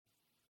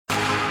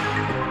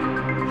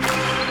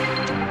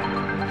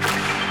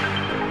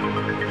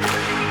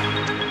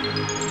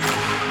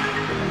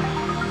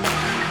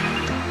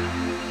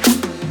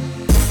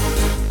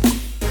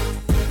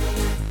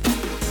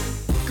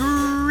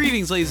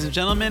Greetings, ladies and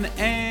gentlemen,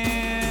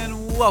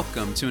 and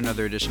welcome to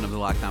another edition of the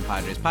Locked On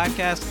Padres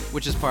podcast,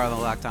 which is part of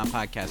the Locked On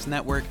Podcast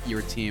Network,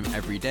 your team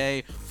every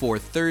day for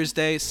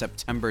Thursday,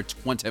 September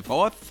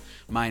 24th.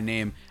 My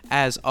name,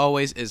 as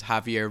always, is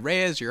Javier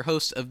Reyes, your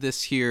host of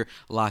this here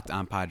Locked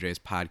On Padres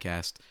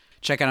podcast.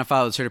 Check out and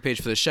follow the Twitter page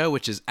for the show,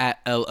 which is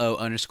at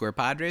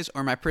LO_Padres,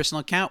 or my personal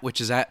account, which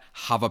is at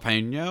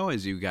Javapeno,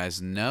 as you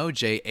guys know,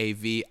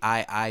 JAVIIPENO.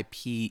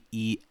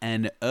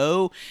 And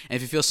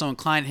if you feel so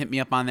inclined, hit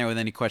me up on there with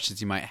any questions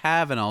you might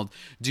have, and I'll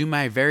do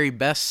my very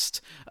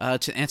best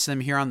to answer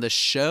them here on the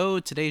show.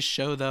 Today's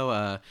show,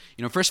 though,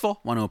 first of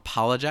all, want to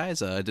apologize.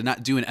 Did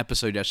not do an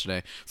episode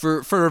yesterday for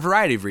a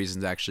variety of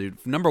reasons, actually.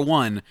 Number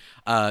one,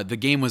 the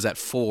game was at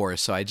 4,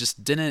 so I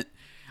just didn't.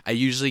 I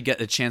usually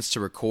get a chance to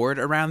record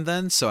around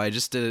then, so I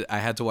just did. I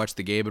had to watch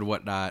the game and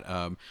whatnot.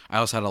 I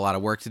also had a lot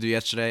of work to do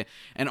yesterday,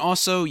 and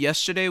also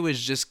yesterday was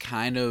just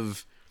kind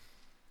of,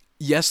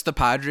 yes, the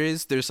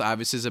Padres. There's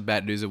obviously some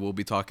bad news, and we'll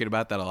be talking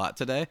about that a lot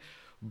today,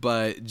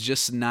 but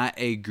just not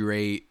a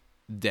great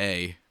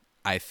day,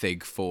 I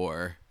think,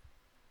 for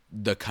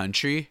the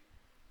country.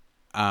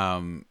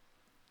 I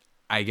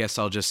guess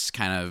I'll just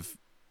kind of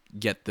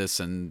get this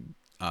and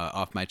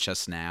off my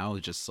chest now,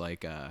 just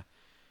like.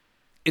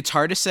 It's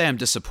hard to say I'm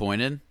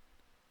disappointed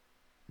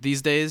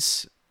these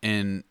days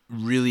in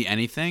really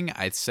anything.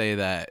 I'd say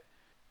that,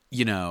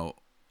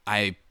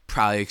 I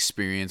probably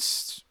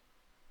experienced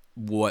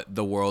what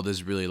the world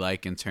is really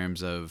like in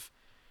terms of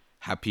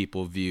how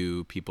people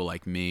view people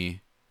like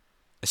me,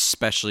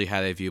 especially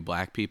how they view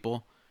black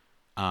people.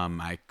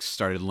 I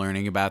started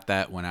learning about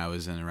that when I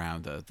was in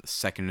around the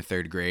second or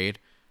third grade.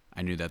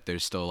 I knew that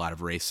there's still a lot of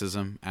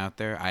racism out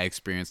there. I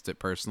experienced it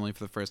personally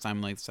for the first time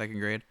in like the second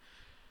grade.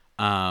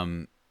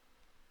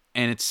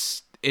 And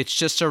it's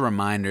just a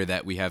reminder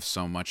that we have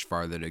so much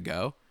farther to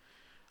go.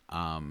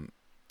 I'm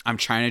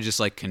trying to just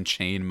like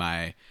contain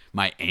my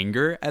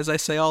anger as I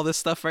say all this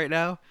stuff right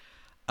now.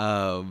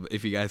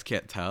 If you guys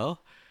can't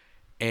tell,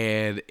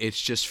 and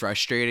it's just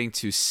frustrating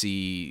to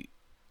see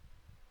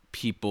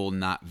people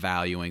not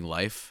valuing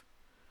life,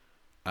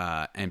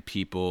 and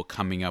people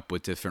coming up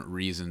with different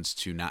reasons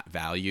to not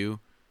value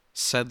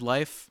said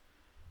life.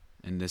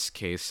 In this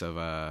case of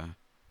a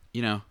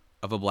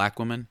black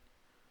woman.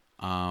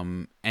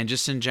 And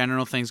just in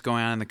general, things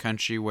going on in the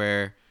country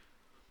where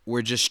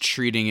we're just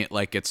treating it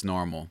like it's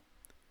normal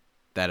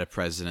that a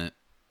president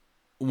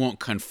won't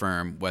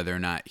confirm whether or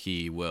not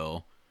he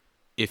will,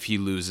 if he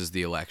loses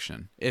the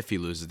election,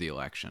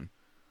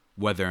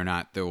 whether or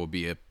not there will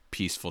be a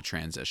peaceful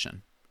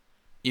transition.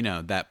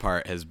 That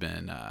part has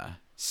been,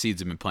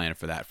 seeds have been planted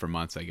for that for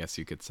months, I guess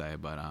you could say.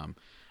 But I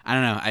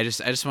don't know. I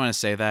just want to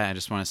say that. I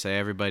just want to say,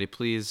 everybody,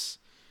 please,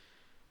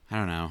 I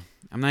don't know.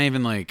 I'm not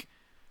even like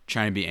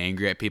trying to be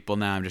angry at people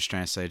now. I'm just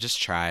trying to say,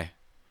 just try.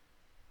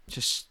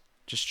 Just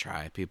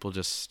try. People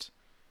just,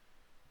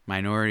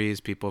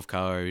 minorities, people of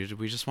color,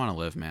 we just want to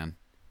live, man.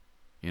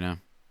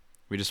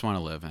 We just want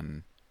to live,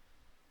 and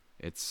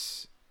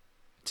it's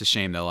a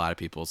shame that a lot of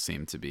people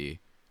seem to be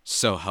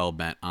so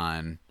hell-bent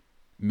on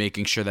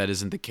making sure that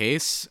isn't the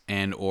case,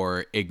 and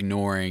or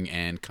ignoring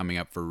and coming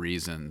up for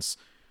reasons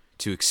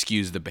to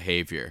excuse the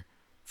behavior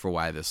for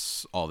why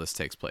all this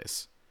takes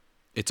place.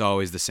 It's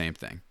always the same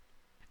thing.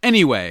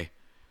 Anyway,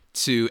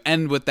 to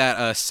end with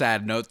that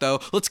sad note, though,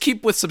 let's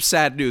keep with some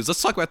sad news.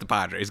 Let's talk about the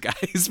Padres,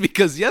 guys,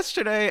 because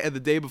yesterday and the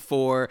day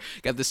before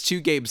got this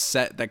 2-game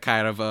set that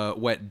kind of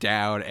went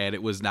down, and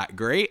it was not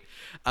great.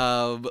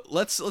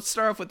 Let's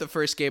start off with the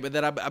first game, and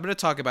then I'm going to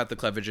talk about the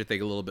Clevenger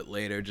thing a little bit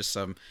later, just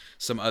some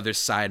other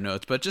side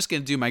notes, but just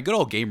going to do my good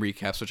old game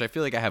recaps, which I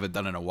feel like I haven't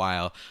done in a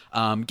while.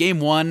 Game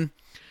 1.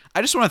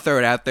 I just want to throw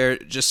it out there,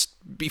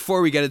 just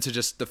before we get into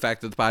just the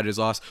fact that the Padres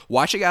lost.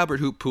 Watching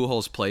Albert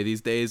Pujols play these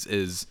days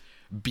is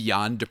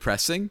beyond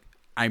depressing.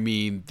 I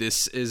mean,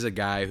 this is a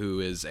guy who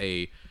is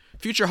a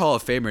future Hall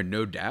of Famer,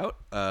 no doubt.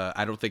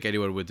 I don't think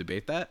anyone would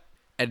debate that.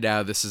 And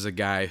now this is a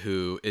guy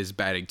who is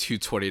batting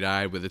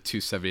 .229 with a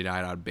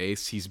 .279 on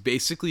base. He's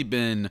basically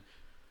been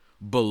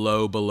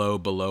below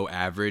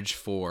average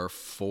for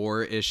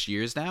 4-ish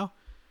years now,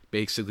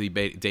 basically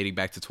dating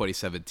back to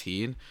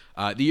 2017.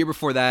 The year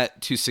before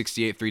that,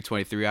 .268,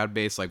 .323 on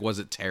base,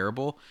 wasn't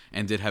terrible,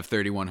 and did have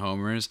 31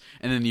 homers.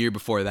 And then the year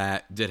before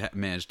that, did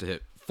manage to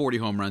hit 40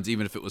 home runs.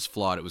 Even if it was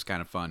flawed, it was kind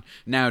of fun.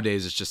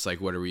 Nowadays, it's just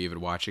what are we even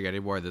watching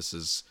anymore? This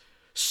is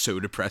so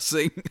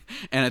depressing.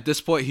 And at this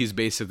point, he's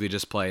basically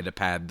just playing to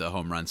pad the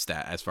home run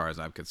stat, as far as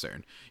I'm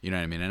concerned. You know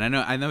what I mean? And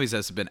I know he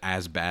hasn't been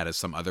as bad as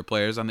some other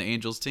players on the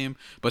Angels team,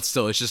 but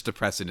still, it's just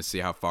depressing to see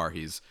how far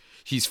he's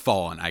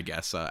fallen, I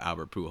guess,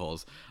 Albert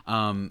Pujols.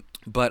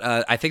 But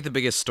I think the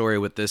biggest story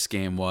with this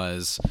game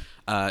was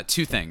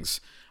 2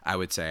 things, I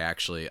would say,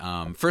 actually.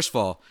 First of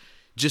all,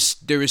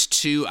 just there was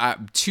two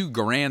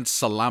grand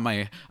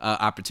salami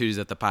opportunities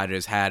that the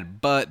Padres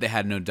had, but they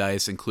had no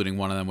dice, including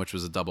one of them, which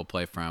was a double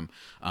play from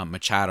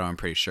Machado. I'm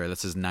pretty sure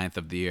that's his 9th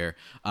of the year.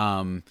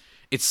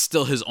 It's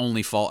still his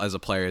only fault as a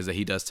player is that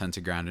he does tend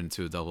to ground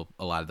into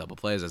a lot of double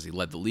plays, as he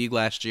led the league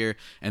last year.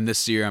 And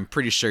this year, I'm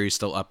pretty sure he's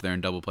still up there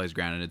in double plays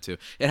grounded into.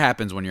 It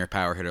happens when you're a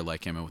power hitter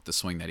like him, and with the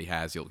swing that he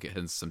has, you'll get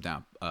some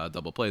down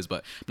double plays.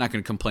 But I'm not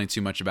going to complain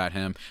too much about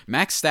him.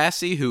 Max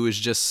Stassi, who is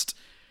just...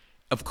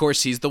 Of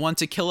course, he's the one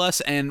to kill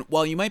us, and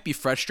while you might be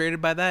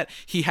frustrated by that,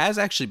 he has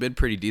actually been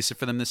pretty decent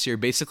for them this year.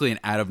 Basically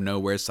an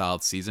out-of-nowhere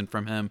solid season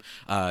from him.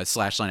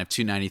 Slash line of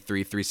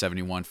 293,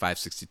 371,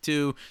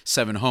 562,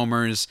 7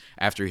 homers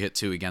after he hit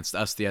 2 against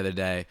us the other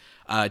day.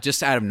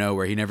 Just out of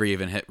nowhere, he never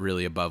even hit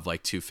really above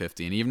like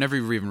 250, and he never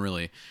even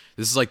really...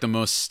 This is like the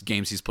most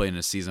games he's played in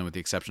a season with the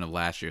exception of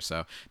last year,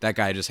 so that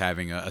guy just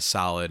having a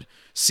solid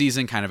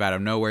season kind of out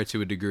of nowhere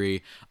to a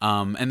degree.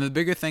 And the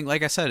bigger thing,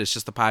 like I said, it's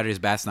just the Padres'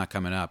 bats not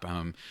coming up.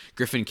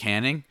 Griffin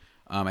Canning,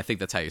 I think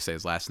that's how you say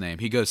his last name.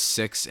 He goes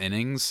 6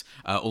 innings,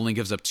 only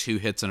gives up 2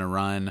 hits and a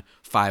run,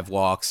 5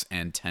 walks,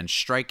 and 10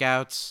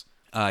 strikeouts.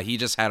 He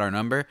just had our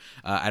number.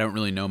 I don't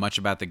really know much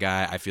about the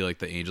guy. I feel like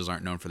the Angels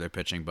aren't known for their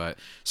pitching, but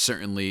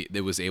certainly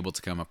it was able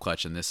to come up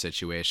clutch in this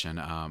situation.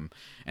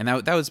 And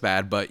that was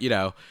bad. But,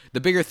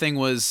 the bigger thing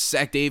was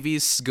Zach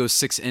Davies goes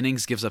 6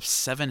 innings, gives up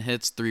 7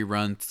 hits, 3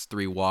 runs,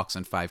 3 walks,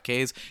 and 5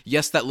 Ks.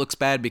 Yes, that looks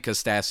bad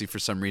because Stassi, for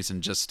some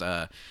reason, just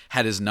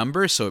had his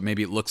number, so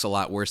maybe it looks a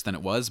lot worse than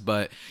it was.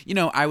 But,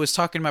 I was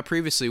talking about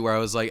previously where I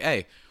was like,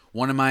 hey,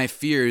 one of my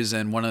fears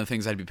and one of the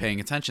things I'd be paying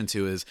attention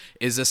to is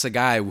this a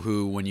guy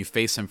who, when you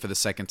face him for the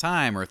second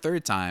time or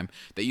third time,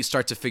 that you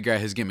start to figure out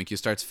his gimmick, you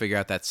start to figure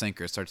out that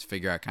sinker, start to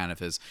figure out kind of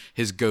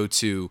his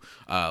go-to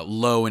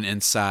low and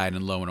inside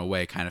and low and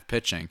away kind of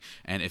pitching.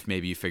 And if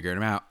maybe you figure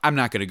him out, I'm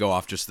not going to go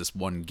off just this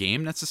one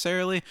game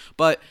necessarily,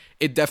 but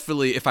it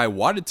definitely, if I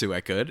wanted to,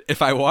 I could.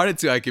 If I wanted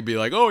to, I could be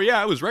like, oh yeah,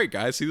 I was right,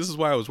 guys. See, this is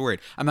why I was worried.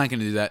 I'm not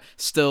going to do that.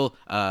 Still,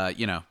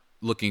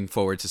 looking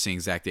forward to seeing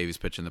Zach Davies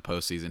pitch in the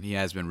postseason. He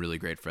has been really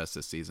great for us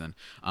this season.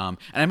 And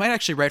I might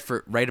actually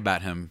write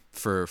about him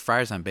for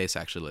Friars on Base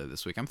actually later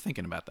this week. I'm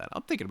thinking about that.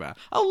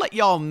 I'll let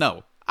y'all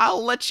know.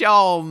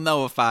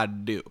 If I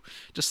do.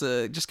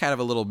 Just kind of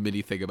a little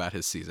mini thing about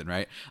his season,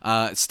 right?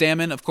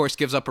 Stammen, of course,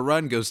 gives up a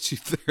run, goes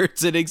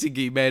 2/3 innings,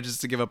 he manages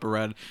to give up a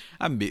run.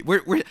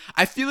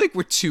 I feel like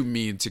we're too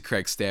mean to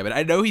Craig Stammen.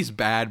 I know he's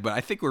bad, but I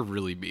think we're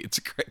really mean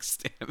to Craig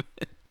Stammen.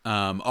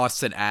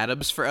 Austin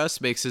Adams for us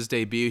makes his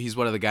debut. He's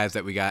one of the guys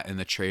that we got in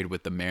the trade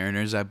with the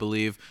Mariners, I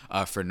believe,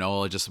 for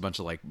Nola. Just a bunch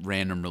of like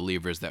random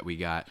relievers that we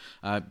got.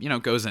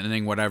 Goes an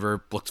inning,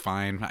 whatever, looked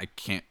fine. I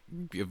can't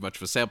give much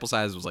of a sample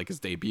size. It was like his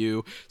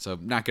debut, so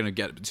I'm not going to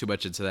get too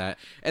much into that.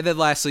 And then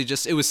lastly,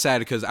 it was sad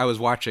because I was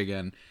watching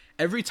and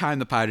every time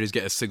the Padres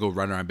get a single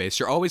runner on base,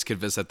 you're always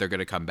convinced that they're going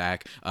to come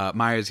back.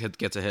 Myers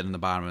gets a hit in the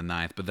bottom of the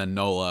 9th, but then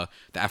Nola,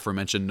 the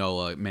aforementioned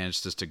Nola,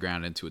 manages to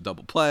ground into a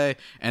double play,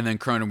 and then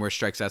Cronenworth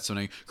strikes out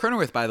something.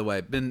 Cronenworth, by the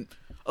way, been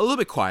a little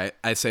bit quiet,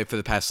 I'd say, for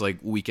the past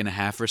week and a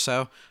half or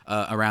so,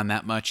 around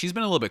that much. He's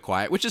been a little bit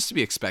quiet, which is to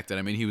be expected.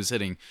 I mean, he was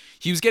getting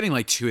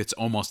 2 hits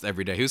almost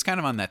every day. He was kind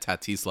of on that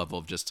Tatis level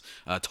of just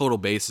total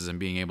bases and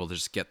being able to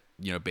just get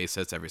base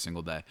hits every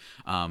single day.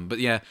 But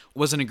yeah,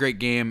 wasn't a great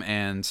game,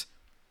 and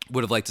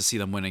would have liked to see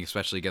them winning,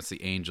 especially against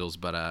the Angels.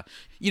 But, I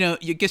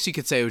guess you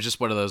could say it was just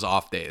one of those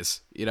off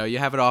days. You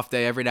have an off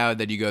day every now and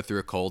then, you go through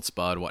a cold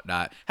spell and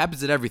whatnot.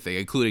 Happens at everything,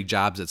 including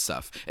jobs and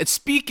stuff. And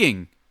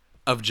speaking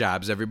of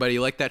jobs, everybody,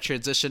 like that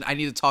transition, I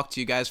need to talk to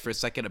you guys for a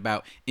second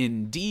about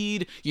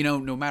Indeed.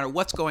 No matter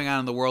what's going on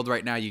in the world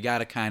right now, you got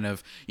to kind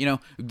of,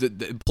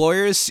 the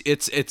employers,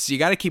 it's you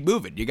got to keep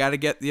moving. You got to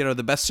get,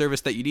 the best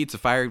service that you need to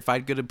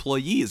find good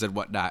employees and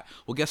whatnot.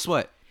 Well, guess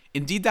what?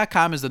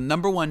 Indeed.com is the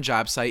 #1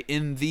 job site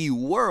in the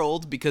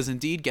world because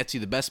Indeed gets you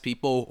the best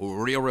people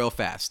real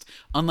fast.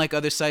 Unlike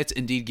other sites,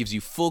 Indeed gives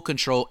you full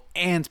control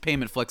and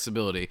payment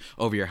flexibility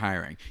over your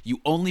hiring.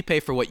 You only pay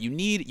for what you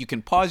need, you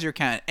can pause your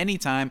account at any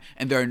time,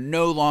 and there are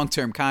no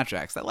long-term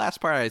contracts. That last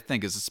part I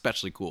think is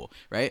especially cool,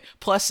 right?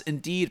 Plus,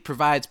 Indeed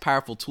provides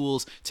powerful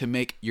tools to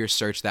make your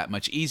search that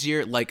much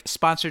easier, like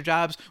sponsored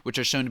jobs, which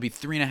are shown to be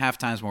 3.5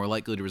 times more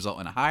likely to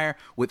result in a hire,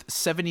 with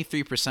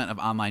 73% of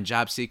online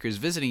job seekers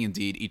visiting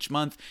Indeed each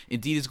month.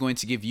 Indeed is going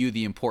to give you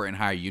the important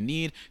hire you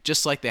need,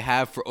 just like they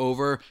have for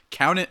over,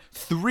 count it,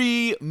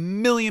 3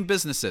 million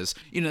businesses.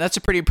 That's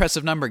a pretty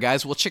impressive number,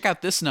 guys. Well, check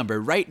out this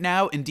number. Right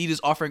now, Indeed is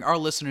offering our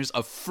listeners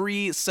a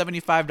free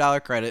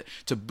 $75 credit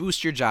to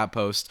boost your job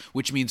post,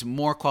 which means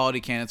more quality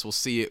candidates will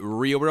see it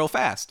real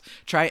fast.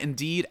 Try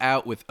Indeed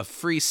out with a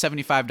free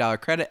 $75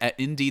 credit at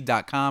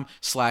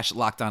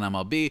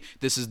Indeed.com/LockedOnMLB.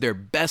 This is their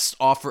best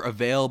offer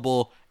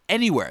available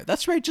anywhere.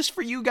 That's right, just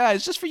for you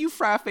guys, just for you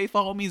Fry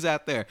faithful homies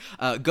out there.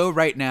 Go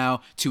right now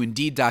to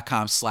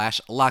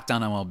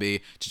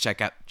Indeed.com/LockedOnMLB to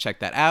check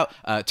that out.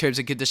 Terms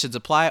and conditions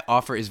apply.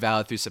 Offer is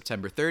valid through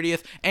September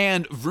 30th.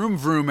 And vroom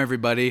vroom,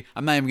 everybody.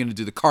 I'm not even going to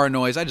do the car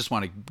noise. I just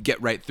want to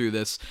get right through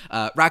this.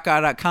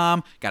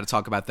 RockAuto.com. Got to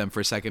talk about them for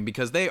a second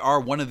because they are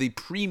one of the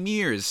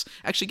premiers.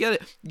 Actually, get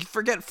it.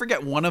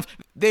 Forget one of.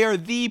 They are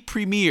the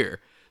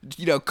premier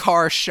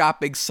car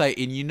shopping site.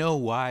 And you know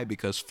why?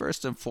 Because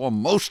first and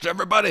foremost,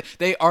 everybody,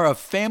 they are a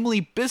family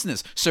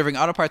business serving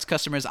auto parts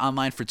customers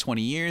online for 20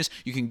 years.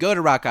 You can go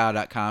to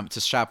rockauto.com to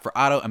shop for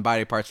auto and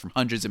body parts from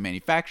hundreds of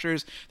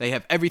manufacturers. They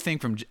have everything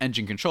from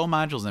engine control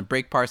modules and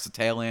brake parts to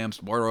tail lamps,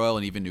 motor oil,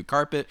 and even new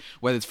carpet.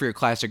 Whether it's for your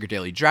classic or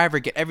daily driver,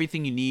 get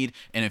everything you need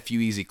in a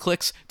few easy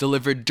clicks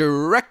delivered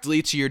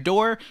directly to your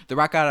door. The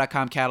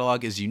rockauto.com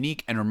catalog is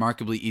unique and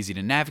remarkably easy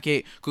to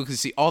navigate. Quickly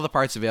see all the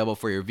parts available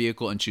for your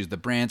vehicle and choose the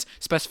brands,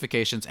 specifications,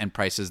 and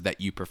prices that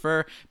you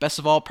prefer. Best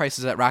of all,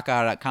 prices at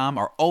rockauto.com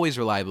are always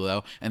reliable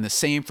though, and the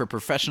same for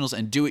professionals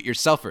and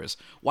do-it-yourselfers.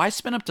 Why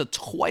spend up to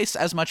twice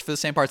as much for the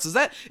same parts?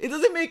 It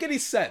doesn't make any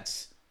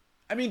sense.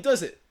 I mean,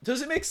 does it?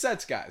 Does it make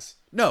sense, guys?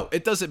 No,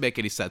 it doesn't make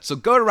any sense. So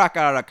go to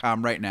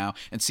rockauto.com right now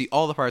and see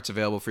all the parts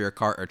available for your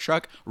car or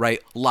truck.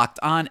 Right, Locked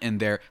On in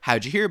there.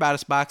 How'd you hear about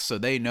us box so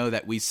they know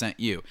that we sent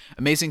you.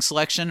 Amazing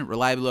selection,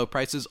 reliably low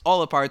prices,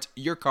 all the parts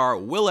your car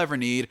will ever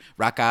need.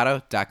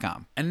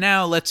 rockauto.com. And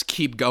now let's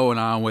keep going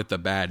on with the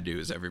bad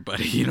news,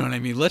 everybody. You know what I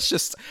mean? Let's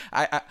just,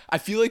 I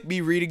feel like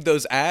me reading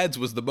those ads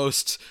was the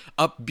most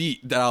upbeat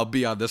that I'll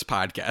be on this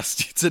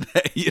podcast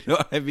today. You know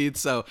what I mean?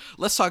 So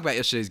let's talk about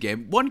yesterday's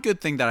game. One good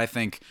thing that I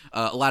think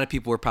a lot of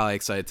people were probably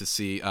excited to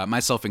see,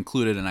 myself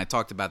included, and I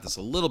talked about this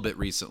a little bit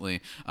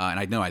recently, and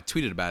I know I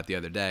tweeted about it the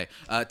other day.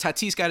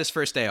 Tatis got his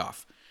first day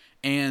off.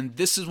 And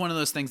this is one of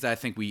those things that I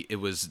think it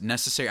was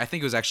necessary. I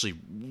think it was actually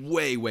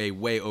way, way,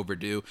 way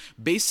overdue.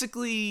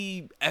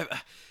 Basically,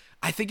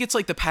 I think it's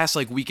like the past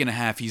week and a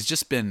half, he's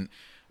just been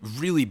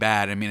really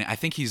bad. I mean, I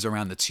think he's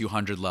around the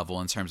 200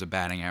 level in terms of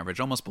batting average,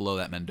 almost below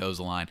that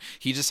Mendoza line.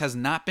 He just has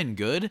not been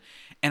good.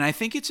 And I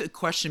think it's a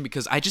question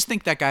because I just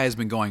think that guy has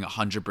been going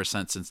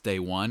 100% since day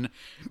one.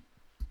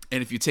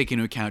 And if you take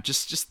into account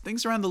just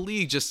things around the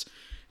league, just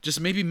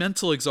maybe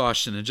mental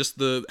exhaustion and just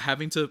the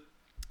having to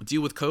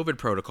deal with COVID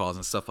protocols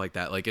and stuff like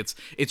that. Like it's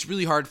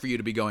really hard for you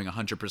to be going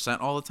 100%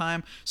 all the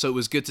time. So it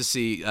was good to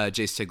see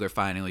Jace Tigler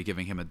finally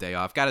giving him a day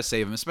off. Got to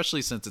save him,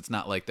 especially since it's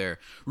not like they're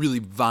really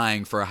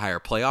vying for a higher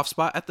playoff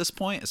spot at this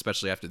point,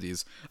 especially after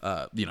these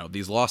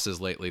these losses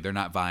lately. They're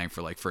not vying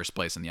for first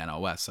place in the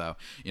NL West. So,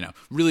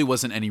 really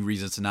wasn't any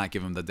reason to not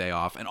give him the day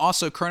off. And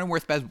also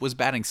Cronenworth was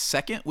batting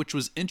second, which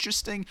was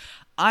interesting.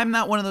 I'm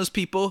not one of those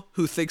people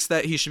who thinks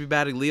that he should be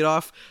batting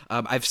leadoff.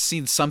 I've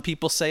seen some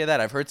people say that.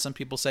 I've heard some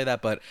people say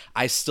that, but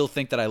I still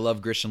think that I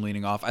love Grisham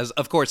leading off. As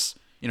of course,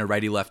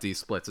 righty-lefty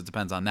splits. It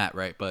depends on that,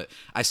 right? But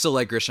I still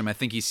like Grisham. I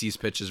think he sees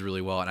pitches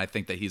really well, and I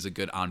think that he's a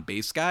good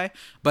on-base guy.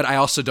 But I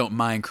also don't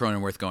mind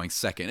Cronenworth going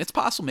second. It's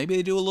possible. Maybe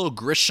they do a little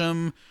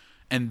Grisham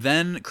and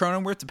then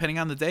Cronenworth, depending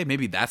on the day.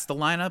 Maybe that's the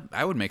lineup.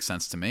 That would make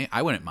sense to me.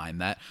 I wouldn't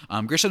mind that.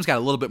 Grisham's got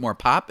a little bit more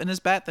pop in his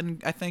bat than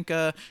I think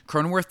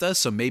Cronenworth does,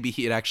 so maybe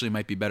it actually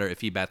might be better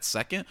if he bats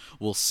second.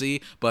 We'll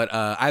see. But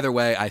either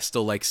way, I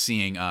still like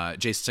seeing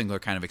Jace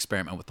Tigler kind of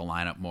experiment with the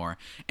lineup more.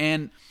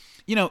 And,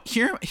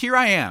 here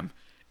I am,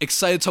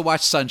 excited to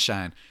watch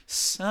Sunshine.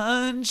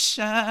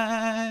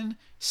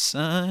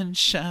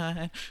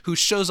 Sunshine, who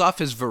shows off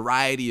his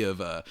variety of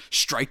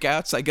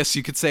strikeouts, I guess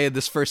you could say, in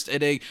this first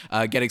inning,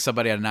 getting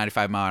somebody at a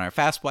 95-mile-an-hour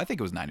fastball. I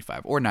think it was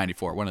 95 or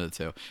 94, one of the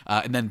two.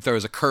 And then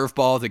throws a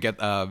curveball to get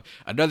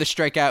another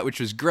strikeout, which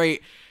was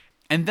great.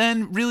 And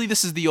then, really,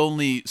 this is the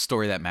only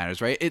story that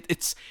matters, right?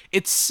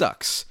 It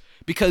sucks.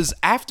 Because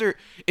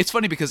it's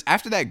funny because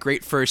after that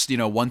great first,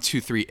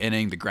 1-2-3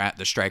 inning, the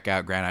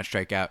strikeout, ground out,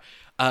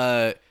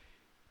 strikeout,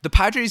 the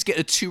Padres get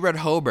a 2-run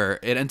homer.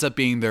 It ends up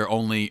being their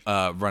only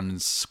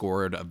runs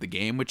scored of the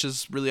game, which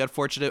is really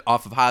unfortunate,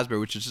 off of Hosmer,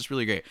 which is just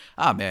really great.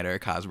 Ah, man,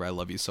 Eric Hosmer, I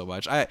love you so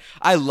much.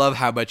 I love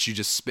how much you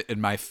just spit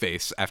in my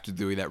face after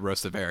doing that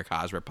roast of Eric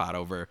Hosmer pot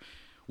over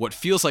what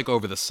feels like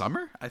over the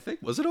summer, I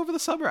think. Was it over the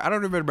summer? I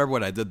don't even remember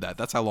when I did that.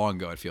 That's how long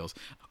ago it feels.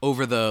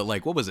 Over the,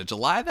 what was it,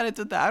 July that I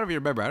did that? I don't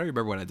even remember. I don't even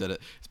remember when I did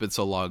it. It's been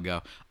so long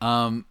ago.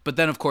 But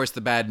then, of course,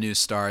 the bad news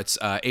starts.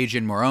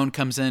 Adrian Morejon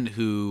comes in,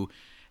 who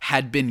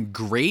had been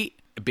great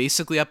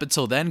basically up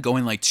until then,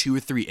 going 2 or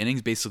 3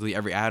 innings basically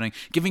every outing,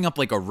 giving up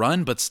a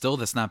run, but still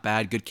that's not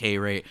bad. Good K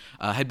rate.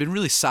 Had been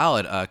really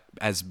solid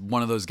as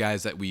one of those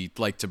guys that we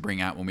like to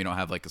bring out when we don't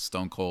have a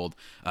stone cold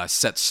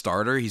set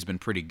starter. He's been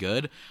pretty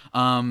good.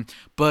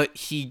 But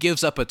he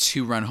gives up a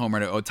 2-run homer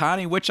to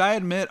Ohtani, which I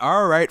admit,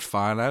 all right,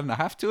 fine. I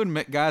have to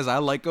admit, guys, I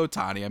like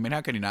Ohtani. I mean,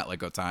 how can you not like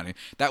Ohtani?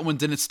 That one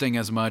didn't sting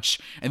as much.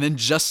 And then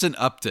Justin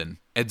Upton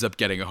ends up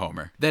getting a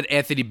homer. Then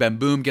Anthony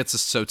Ben-Boom gets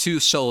so 2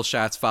 solo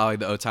shots following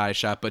the Ohtani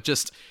shot, but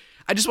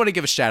I just want to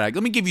give a shout out.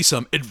 Let me give you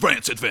some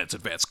advanced,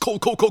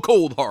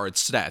 cold hard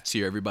stats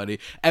here, everybody.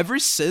 Ever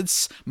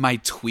since my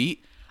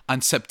tweet on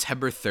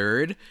September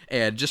 3rd.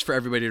 And just for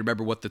everybody to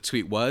remember what the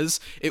tweet was,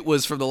 it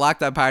was from the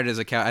Locked On Padres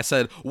account. I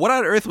said, what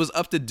on earth was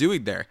Upton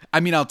doing there? I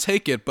mean, I'll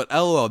take it, but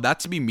LOL,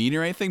 not to be mean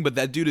or anything, but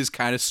that dude is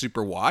kind of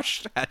super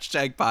washed.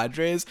 Hashtag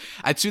Padres.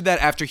 I tweeted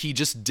that after he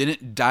just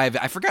didn't dive.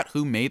 I forgot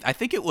who made, I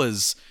think it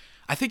was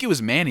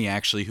Manny,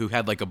 actually, who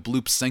had like a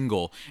bloop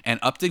single, and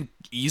Upton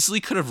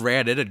easily could have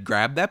ran in and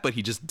grabbed that, but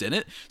he just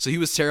didn't. So he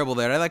was terrible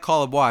there. I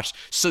call him washed.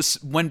 So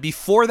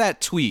before that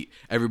tweet,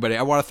 everybody,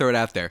 I want to throw it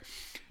out there.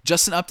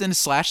 Justin Upton's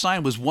slash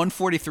line was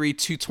 143,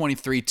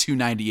 223,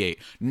 298.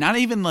 Not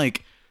even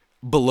like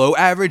below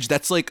average.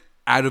 That's like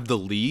out of the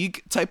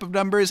league type of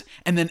numbers.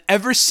 And then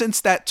ever since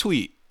that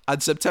tweet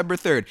on September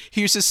 3rd,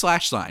 here's his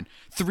slash line: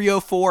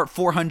 304,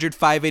 400,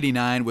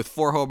 589 with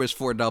 4 homers,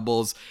 4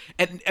 doubles.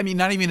 And I mean,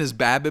 not even his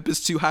BABIP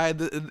is too high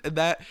in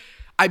that.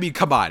 I mean,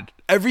 come on.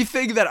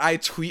 Everything that I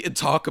tweet and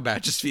talk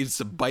about just seems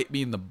to bite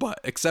me in the butt,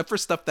 except for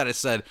stuff that I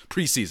said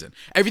preseason.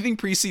 Everything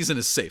preseason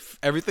is safe.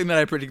 Everything that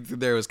I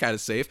predicted there was kind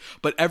of safe.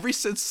 But ever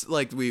since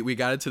like we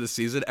got into the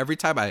season, every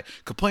time I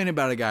complain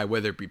about a guy,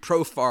 whether it be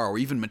Profar or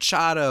even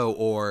Machado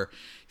or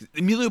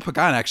Emilio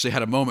Pagan, actually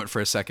had a moment for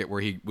a second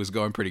where he was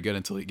going pretty good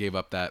until he gave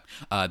up that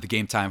the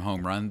game time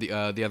home run the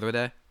other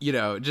day. You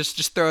know,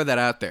 just throw that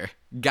out there.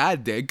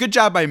 God damn, good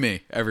job by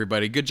me,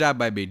 everybody. Good job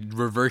by me.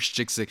 Reverse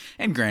jinxing.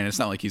 And granted, it's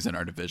not like he's in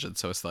our division,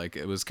 so it's like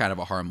it was kind of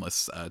a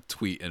harmless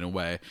tweet in a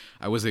way.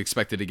 I wasn't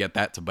expected to get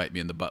that to bite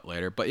me in the butt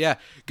later. But yeah,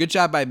 good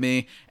job by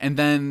me. And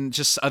then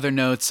just other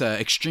notes,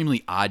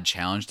 extremely odd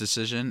challenge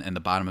decision in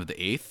the bottom of the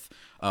 8th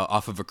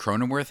off of a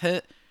Cronenworth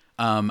hit.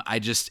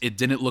 It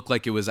didn't look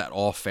like it was at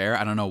all fair.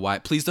 I don't know why.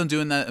 Please don't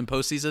do that in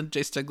postseason,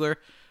 Jay Stigler.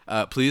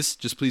 Please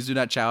do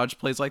not challenge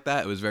plays like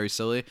that. It was very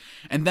silly.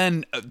 And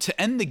then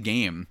to end the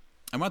game,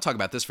 I want to talk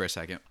about this for a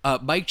second.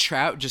 Mike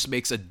Trout just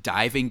makes a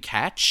diving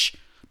catch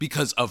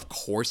because of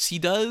course he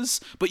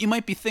does. But you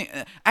might be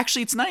thinking,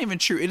 actually, it's not even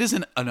true. It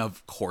isn't an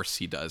of course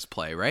he does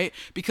play, right?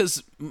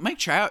 Because Mike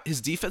Trout, his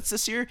defense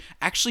this year,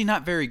 actually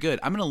not very good.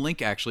 I'm going to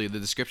link, actually, in the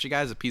description,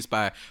 guys, a piece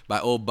by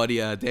old buddy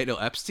Daniel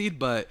Epstein.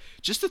 But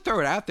just to throw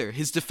it out there,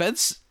 his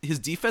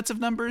defensive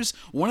numbers,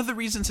 one of the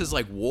reasons his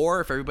like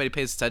WAR, if everybody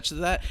pays attention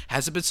to that,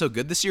 hasn't been so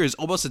good this year is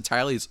almost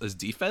entirely his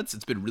defense.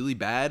 It's been really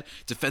bad.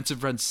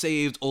 Defensive runs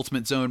saved,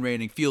 ultimate zone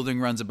rating, fielding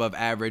runs above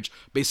average,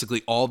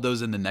 basically all of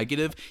those in the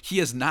negative. He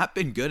has not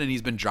been good, and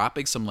he's been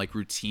dropping some like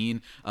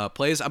routine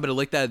plays. I'm gonna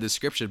link that in the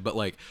description, but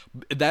like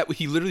that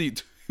he literally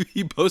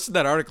he posted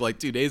that article like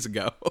 2 days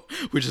ago,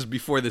 which is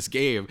before this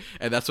game,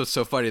 and that's what's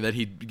so funny, that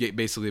he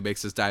basically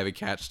makes this diving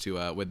catch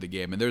to win the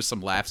game. And there's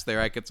some laughs there,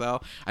 I could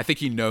tell. I think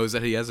he knows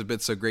that he hasn't been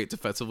so great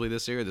defensively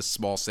this year, this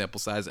small sample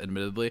size,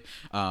 admittedly.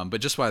 But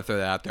just want to throw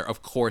that out there.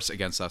 Of course,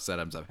 against us, that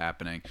ends up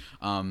happening.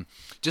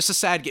 Just a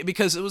sad game,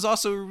 because it was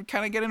also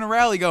kind of getting a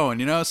rally going,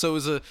 you know. So it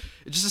was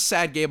just a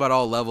sad game at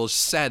all levels,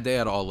 sad day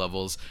at all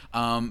levels.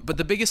 But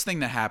the biggest thing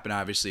that happened,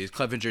 obviously, is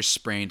Clevinger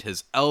sprained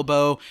his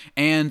elbow,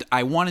 and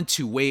I wanted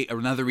to wait.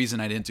 Another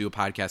reason I didn't do a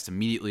podcast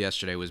immediately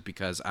yesterday was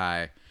because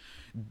I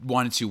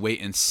wanted to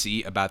wait and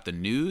see about the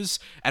news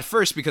at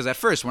first, because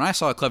when I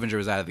saw Clevinger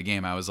was out of the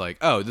game, I was like,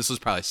 oh, this was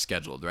probably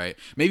scheduled, right?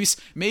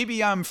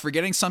 Maybe I'm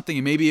forgetting something,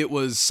 and maybe it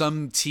was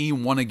some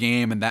team won a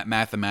game and that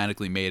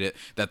mathematically made it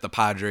that the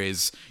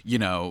Padres,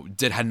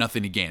 had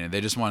nothing to gain, and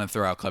they just want to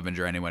throw out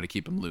Clevinger anyway to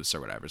keep him loose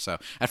or whatever. So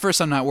at first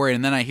I'm not worried,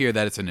 and then I hear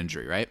that it's an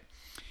injury, right?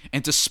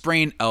 And to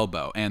sprain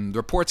elbow, and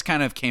reports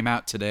kind of came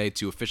out today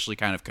to officially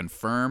kind of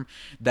confirm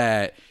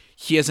that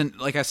he hasn't,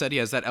 like I said, he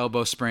has that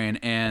elbow sprain,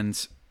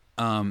 and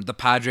the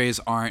Padres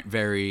aren't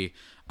very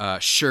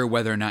sure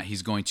whether or not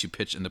he's going to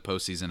pitch in the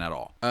postseason at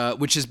all,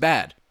 which is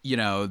bad. The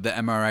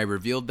MRI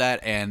revealed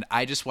that, and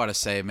I just want to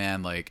say,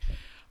 man, like,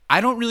 I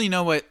don't really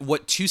know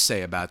what to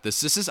say about this.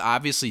 This is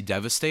obviously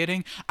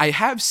devastating. I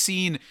have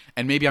seen,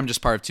 and maybe I'm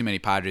just part of too many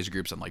Padres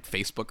groups on like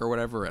Facebook or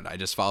whatever, and I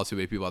just follow too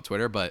many people on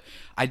Twitter, but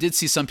I did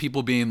see some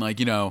people being like,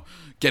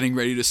 getting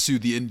ready to sue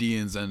the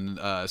Indians and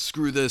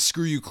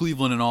screw you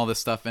Cleveland and all this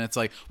stuff. And it's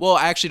like, well,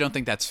 I actually don't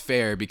think that's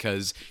fair,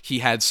 because he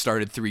had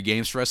started 3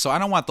 games for us. So I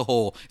don't want the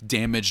whole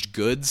damaged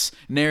goods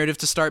narrative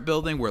to start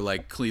building where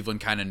like Cleveland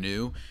kind of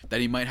knew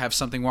that he might have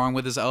something wrong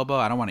with his elbow.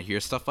 I don't want to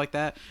hear stuff like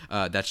that.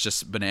 That's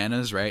just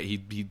bananas, right?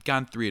 He'd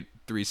gone three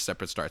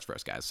separate starts for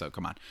us, guys. So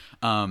come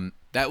on.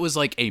 That was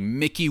like a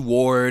Mickey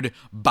Ward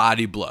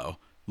body blow,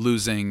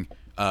 losing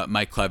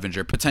Mike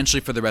Clevinger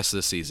potentially for the rest of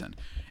the season.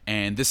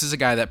 And this is a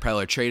guy that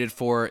Preller traded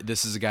for.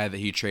 This is a guy that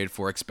he traded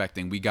for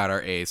expecting we got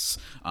our ace.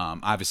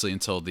 Obviously,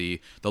 until the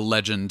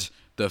legend,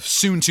 the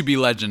soon-to-be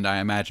legend, I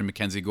imagine,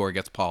 Mackenzie Gore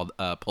gets pulled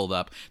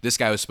up. This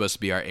guy was supposed to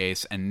be our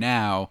ace. And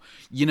now,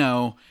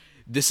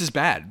 this is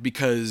bad,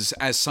 because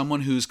as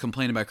someone who's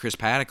complained about Chris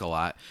Paddock a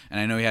lot, and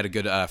I know he had a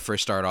good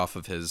first start off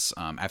of his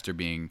after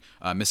being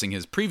missing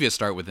his previous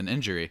start with an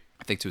injury,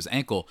 I think to his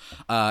ankle,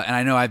 and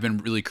I know I've been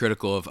really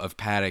critical of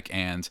Paddock,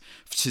 and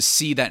to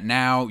see that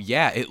now,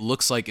 it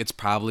looks like it's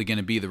probably going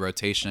to be the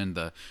rotation.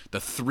 The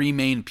 3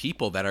 main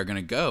people that are going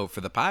to go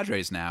for the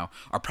Padres now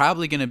are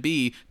probably going to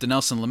be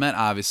Dinelson Lamet,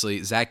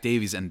 obviously, Zach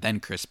Davies, and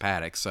then Chris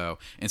Paddock. So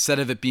instead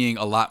of it being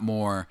a lot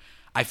more,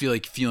 I feel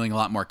like feeling a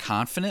lot more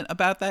confident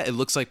about that. It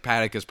looks like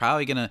Paddock is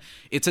probably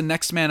it's a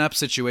next man up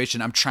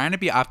situation. I'm trying to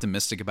be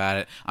optimistic about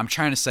it. I'm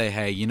trying to say,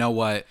 hey, you know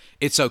what?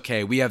 It's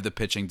okay. We have the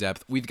pitching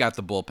depth. We've got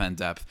the bullpen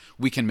depth.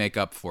 We can make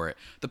up for it.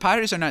 The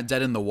Padres are not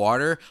dead in the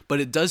water, but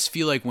it does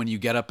feel like when you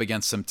get up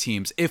against some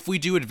teams, if we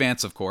do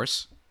advance, of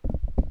course,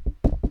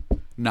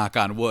 knock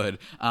on wood,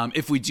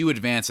 if we do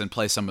advance and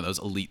play some of those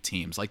elite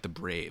teams like the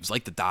Braves,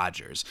 like the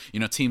Dodgers,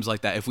 teams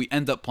like that, if we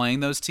end up playing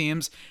those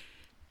teams,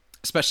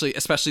 especially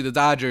the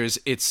Dodgers,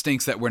 it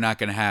stinks that we're not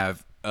going to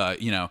have,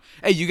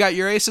 hey, you got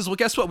your aces? Well,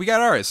 guess what? We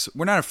got ours.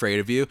 We're not afraid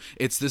of you.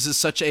 This is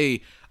such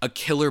a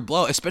killer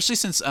blow, especially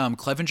since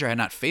Clevenger had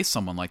not faced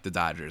someone like the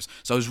Dodgers.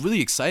 So I was really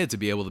excited to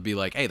be able to be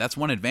like, hey, that's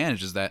one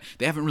advantage, is that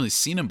they haven't really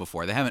seen him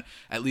before. They haven't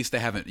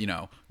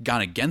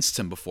gone against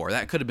him before.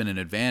 That could have been an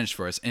advantage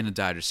for us in a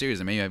Dodger series.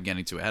 And maybe I'm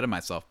getting too ahead of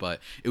myself, but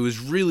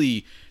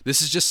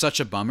this is just such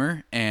a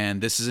bummer.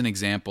 And this is an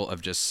example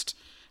of just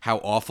how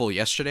awful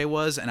yesterday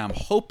was. And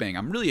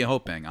I'm really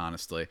hoping,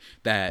 honestly,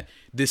 that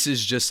this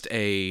is just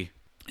a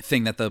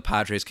thing that the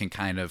Padres can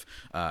kind of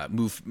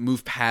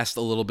move past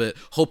a little bit.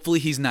 Hopefully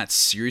he's not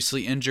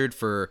seriously injured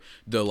for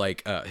the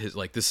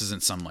this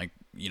isn't some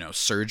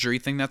surgery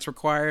thing that's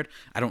required.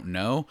 I don't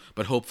know,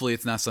 but hopefully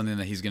it's not something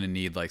that he's going to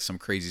need like some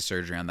crazy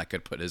surgery on that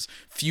could put his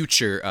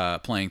future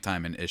playing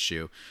time in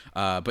issue.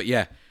 But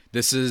yeah,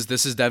 this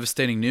is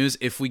devastating news.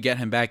 If we get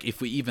him back, if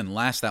we even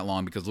last that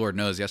long, because Lord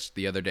knows,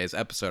 the other day's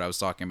episode I was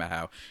talking about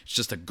how it's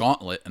just a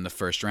gauntlet in the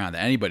first round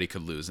that anybody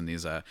could lose in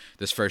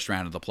this first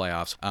round of the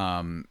playoffs.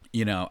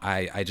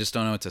 I just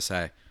don't know what to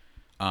say.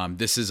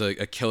 This is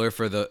a killer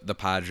for the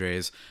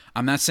Padres.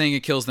 I'm not saying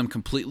it kills them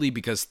completely,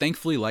 because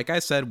thankfully, like I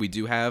said, we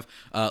do have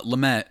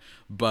Lamet,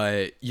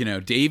 but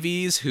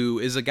Davies, who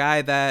is a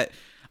guy that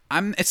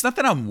it's not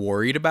that I'm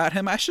worried about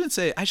him. I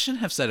shouldn't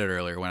have said it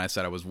earlier when I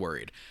said I was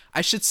worried.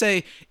 I should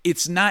say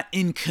it's not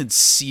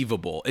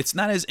inconceivable. It's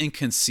not as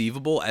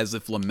inconceivable as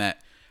if Lamet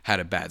had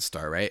a bad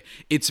start, right?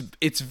 It's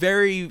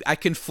very, I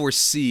can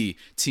foresee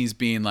teams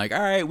being like, all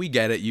right, we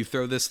get it. You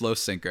throw this low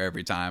sinker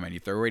every time and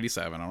you throw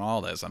 87 on all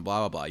this and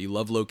blah, blah, blah. You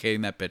love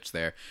locating that pitch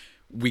there.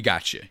 We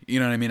got you. You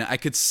know what I mean? I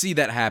could see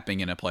that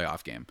happening in a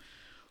playoff game.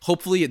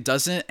 Hopefully it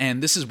doesn't.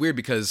 And this is weird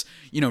because,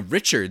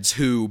 Richards,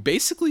 who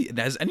basically,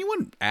 has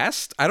anyone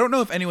asked? I don't know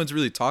if anyone's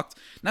really talked.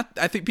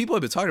 I think people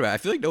have been talking about it. I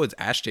feel like no one's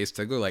asked Chase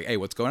Stigler, like, hey,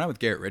 what's going on with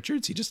Garrett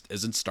Richards? He just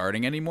isn't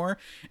starting anymore.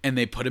 And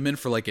they put him in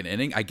for like an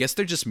inning. I guess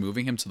they're just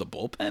moving him to the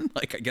bullpen.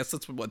 Like, I guess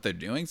that's what they're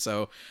doing.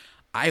 So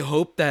I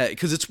hope that,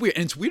 because it's weird.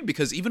 And it's weird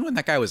because even when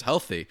that guy was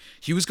healthy,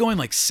 he was going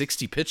like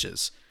 60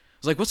 pitches. I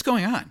was like, what's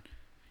going on?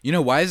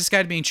 Why is this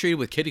guy being treated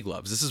with kitty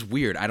gloves? This is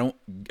weird. I don't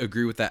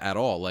agree with that at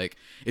all. Like,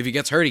 if he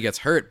gets hurt, he gets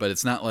hurt, but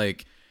it's not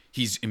like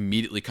he's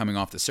immediately coming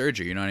off the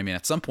surgery. You know what I mean?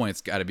 At some point,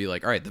 it's got to be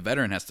like, all right, the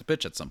veteran has to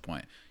pitch at some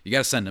point. You got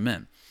to send him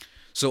in.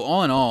 So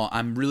all in all,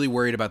 I'm really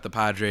worried about the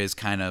Padres'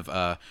 kind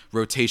of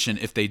rotation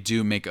if they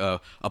do make a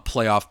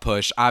playoff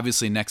push.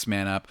 Obviously, next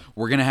man up.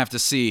 We're going to have to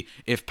see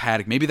if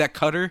Paddock, maybe that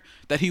cutter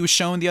that he was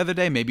showing the other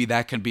day, maybe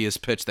that can be his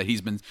pitch that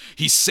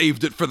he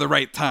saved it for the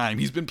right time.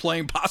 He's been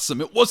playing possum.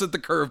 It wasn't the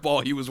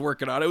curveball he was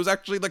working on. It was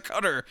actually the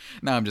cutter.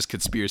 Now I'm just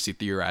conspiracy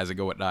theorizing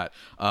and whatnot.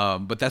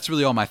 But that's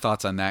really all my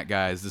thoughts on that,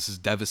 guys. This is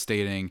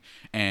devastating.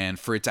 And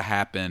for it to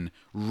happen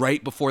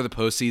right before the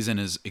postseason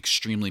is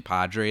extremely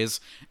Padres.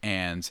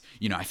 And,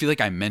 I feel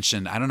like I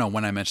mentioned, I don't know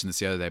when I mentioned this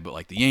the other day, but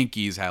like the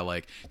Yankees, how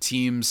like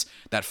teams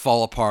that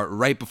fall apart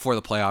right before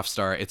the playoffs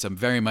start, it's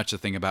very much a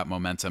thing about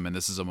momentum, and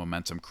this is a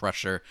momentum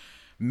crusher.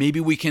 Maybe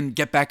we can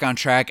get back on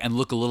track and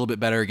look a little bit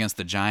better against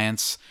the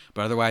Giants,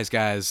 but otherwise,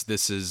 guys,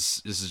 this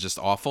is just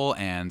awful.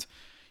 And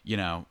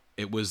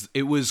it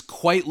was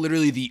quite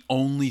literally the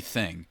only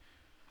thing.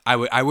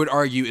 I would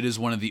argue it is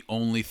one of the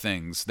only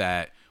things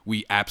that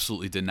we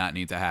absolutely did not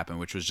need to happen,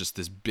 which was just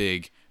this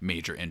big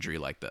major injury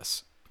like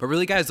this. But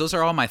really, guys, those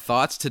are all my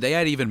thoughts. Today,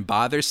 I'd even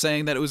bother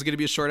saying that it was going to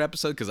be a short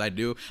episode because I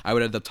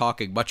would end up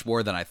talking much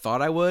more than I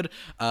thought I would.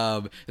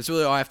 That's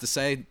really all I have to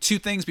say. Two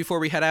things before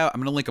we head out. I'm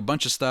going to link a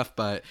bunch of stuff,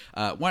 but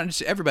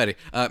everybody,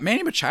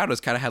 Manny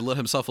Machado's kind of had let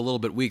himself a little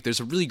bit weak.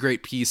 There's a really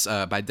great piece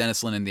by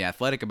Dennis Lin in The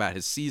Athletic about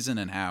his season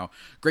and how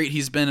great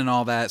he's been and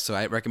all that, so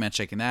I recommend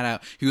checking that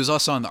out. He was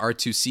also on the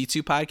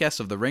R2C2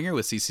 podcast of The Ringer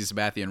with CC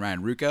Sabathia and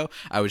Ryan Rucco.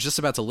 I was just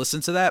about to listen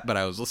to that, but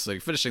I was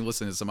finishing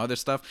listening to some other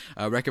stuff.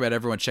 I recommend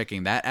everyone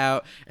checking that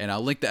out. And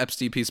I'll link the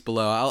Epstein piece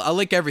below. I'll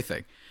link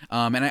everything.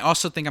 And I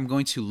also think I'm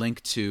going to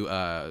link to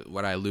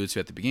what I alluded to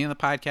at the beginning of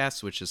the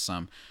podcast, which is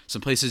some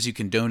places you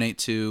can donate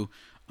to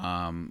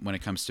when it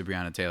comes to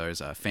Breonna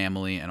Taylor's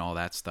family and all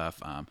that stuff.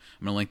 I'm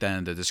going to link that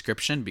in the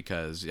description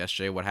because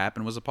yesterday what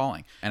happened was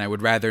appalling. And I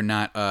would rather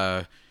not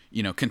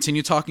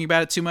continue talking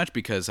about it too much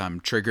because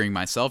I'm triggering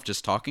myself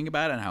just talking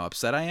about it and how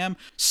upset I am.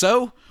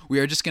 So we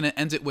are just going to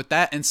end it with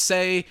that and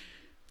say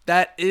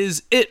That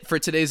is it for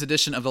today's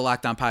edition of the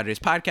Locked On Padres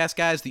podcast,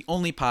 guys. The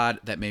only pod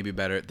that may be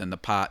better than the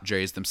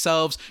Padres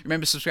themselves.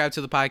 Remember to subscribe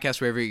to the podcast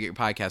wherever you get your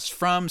podcasts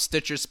from: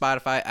 Stitcher,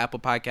 Spotify, Apple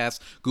Podcasts,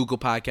 Google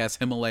Podcasts,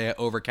 Himalaya,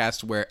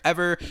 Overcast,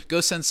 wherever. Go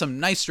send some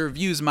nice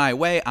reviews my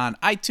way on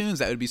iTunes.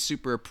 That would be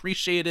super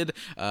appreciated.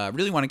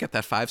 Really want to get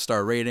that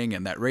 5-star rating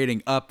and that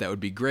rating up. That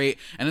would be great.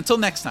 And until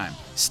next time,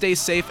 stay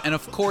safe and,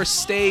 of course,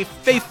 stay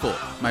faithful.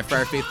 My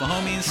Friar Faithful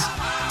homies,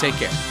 take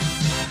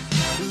care.